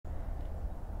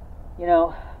You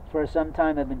know, for some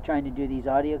time I've been trying to do these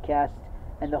audio casts,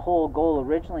 and the whole goal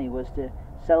originally was to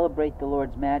celebrate the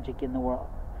Lord's magic in the world.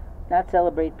 Not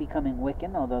celebrate becoming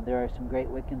Wiccan, although there are some great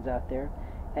Wiccans out there,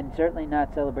 and certainly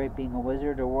not celebrate being a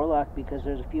wizard or warlock, because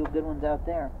there's a few good ones out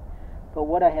there. But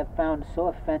what I have found so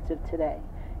offensive today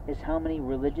is how many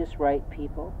religious right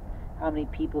people, how many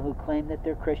people who claim that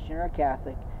they're Christian or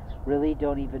Catholic, really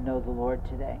don't even know the Lord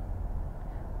today.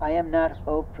 I am not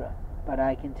Oprah, but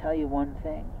I can tell you one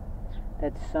thing,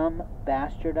 that some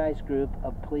bastardized group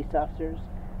of police officers,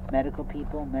 medical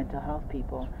people, mental health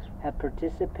people, have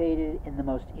participated in the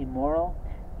most immoral,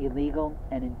 illegal,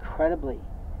 and incredibly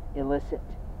illicit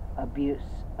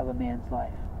abuse of a man's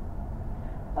life.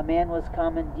 A man was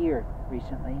commandeered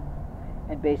recently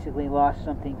and basically lost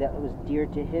something that was dear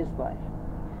to his life.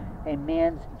 A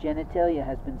man's genitalia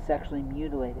has been sexually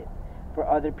mutilated for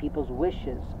other people's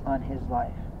wishes on his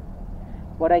life.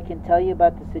 What I can tell you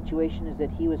about the situation is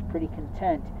that he was pretty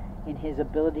content in his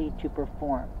ability to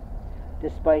perform.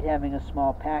 Despite having a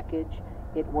small package,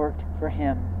 it worked for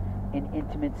him in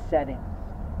intimate settings.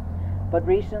 But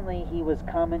recently he was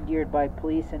commandeered by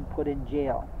police and put in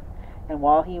jail. And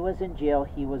while he was in jail,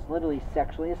 he was literally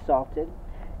sexually assaulted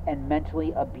and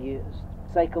mentally abused.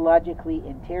 Psychologically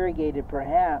interrogated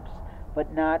perhaps,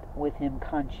 but not with him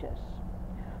conscious.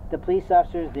 The police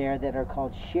officers there that are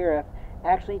called sheriff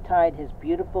actually tied his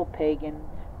beautiful pagan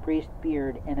priest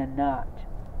beard in a knot.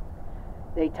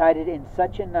 They tied it in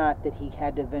such a knot that he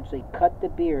had to eventually cut the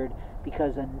beard,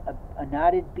 because a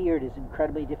knotted beard is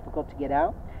incredibly difficult to get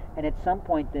out, and at some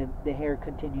point the hair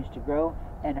continues to grow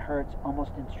and hurts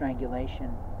almost in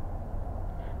strangulation.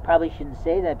 Probably shouldn't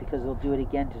say that, because they'll do it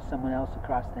again to someone else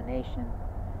across the nation.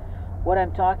 What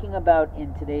I'm talking about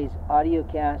in today's audio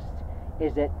cast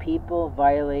is that people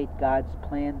violate God's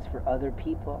plans for other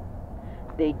people.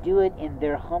 They do it in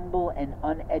their humble and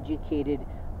uneducated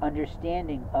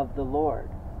understanding of the Lord.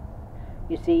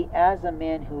 You see, as a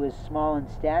man who is small in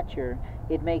stature,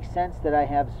 it makes sense that I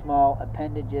have small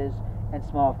appendages and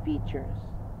small features.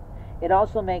 It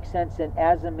also makes sense that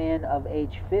as a man of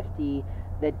age 50,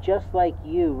 that just like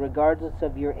you, regardless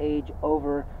of your age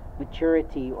over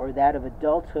maturity or that of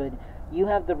adulthood, you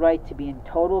have the right to be in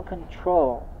total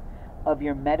control of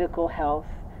your medical health,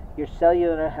 your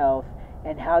cellular health,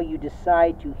 and how you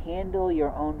decide to handle your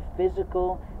own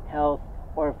physical health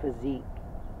or physique.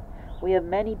 We have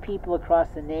many people across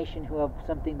the nation who have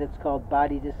something that's called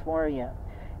body dysphoria.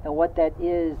 And what that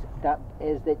is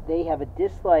that they have a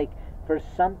dislike for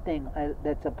something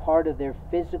that's a part of their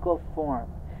physical form.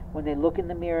 When they look in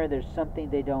the mirror, there's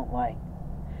something they don't like.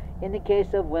 In the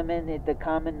case of women, the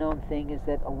common known thing is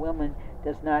that a woman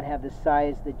does not have the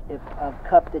size of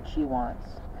cup that she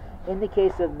wants. In the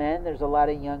case of men, there's a lot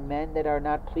of young men that are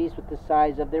not pleased with the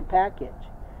size of their package.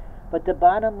 But the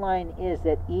bottom line is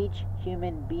that each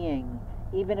human being,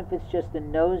 even if it's just a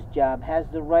nose job, has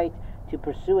the right to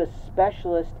pursue a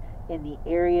specialist in the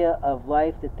area of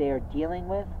life that they are dealing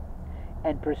with,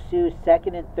 and pursue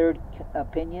second and third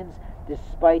opinions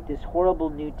despite this horrible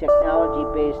new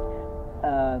technology-based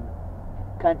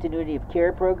continuity of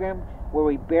care program, where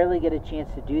we barely get a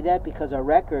chance to do that because our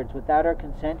records, without our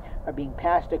consent, are being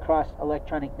passed across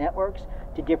electronic networks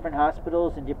to different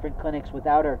hospitals and different clinics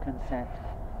without our consent,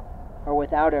 or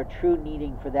without our true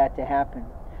needing for that to happen,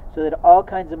 so that all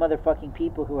kinds of motherfucking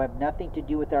people who have nothing to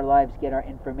do with our lives get our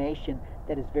information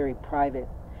that is very private.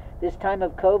 This time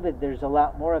of COVID, there's a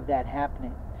lot more of that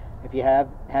happening. If you have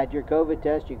had your COVID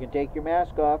test, you can take your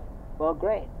mask off. Well,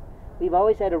 great. We've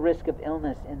always had a risk of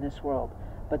illness in this world,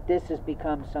 but this has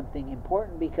become something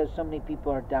important because so many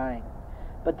people are dying.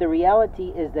 But the reality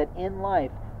is that in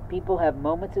life, people have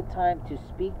moments of time to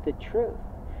speak the truth.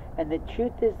 And the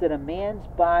truth is that a man's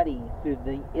body, through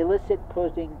the illicit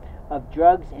putting of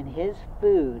drugs in his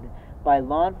food by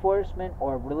law enforcement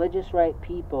or religious right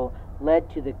people, led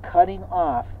to the cutting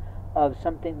off of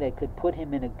something that could put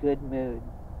him in a good mood.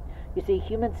 You see,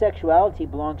 human sexuality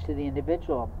belongs to the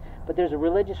individual, but there's a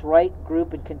religious right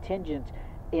group and contingent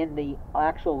in the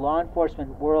actual law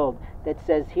enforcement world that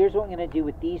says, here's what we're going to do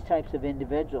with these types of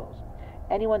individuals.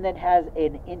 Anyone that has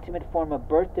an intimate form of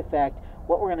birth defect,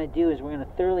 what we're going to do is we're going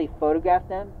to thoroughly photograph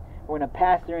them. We're going to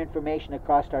pass their information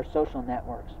across our social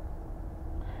networks.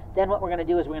 Then what we're going to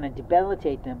do is we're going to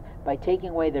debilitate them by taking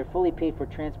away their fully paid for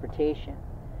transportation.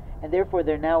 And therefore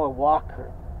they're now a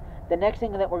walker. The next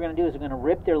thing that we're going to do is we're going to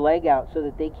rip their leg out so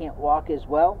that they can't walk as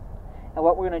well. And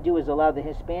what we're going to do is allow the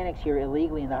Hispanics here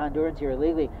illegally and the Hondurans here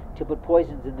illegally to put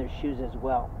poisons in their shoes as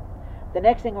well. The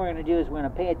next thing we're going to do is we're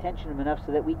going to pay attention to them enough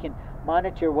so that we can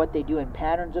monitor what they do in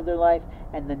patterns of their life.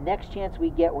 And the next chance we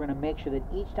get, we're going to make sure that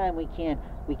each time we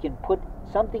can put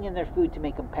something in their food to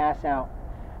make them pass out.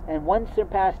 And once they're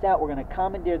passed out, we're going to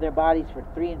commandeer their bodies for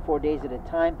 3 and 4 days at a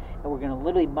time, and we're going to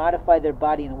literally modify their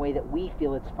body in a way that we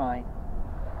feel it's fine.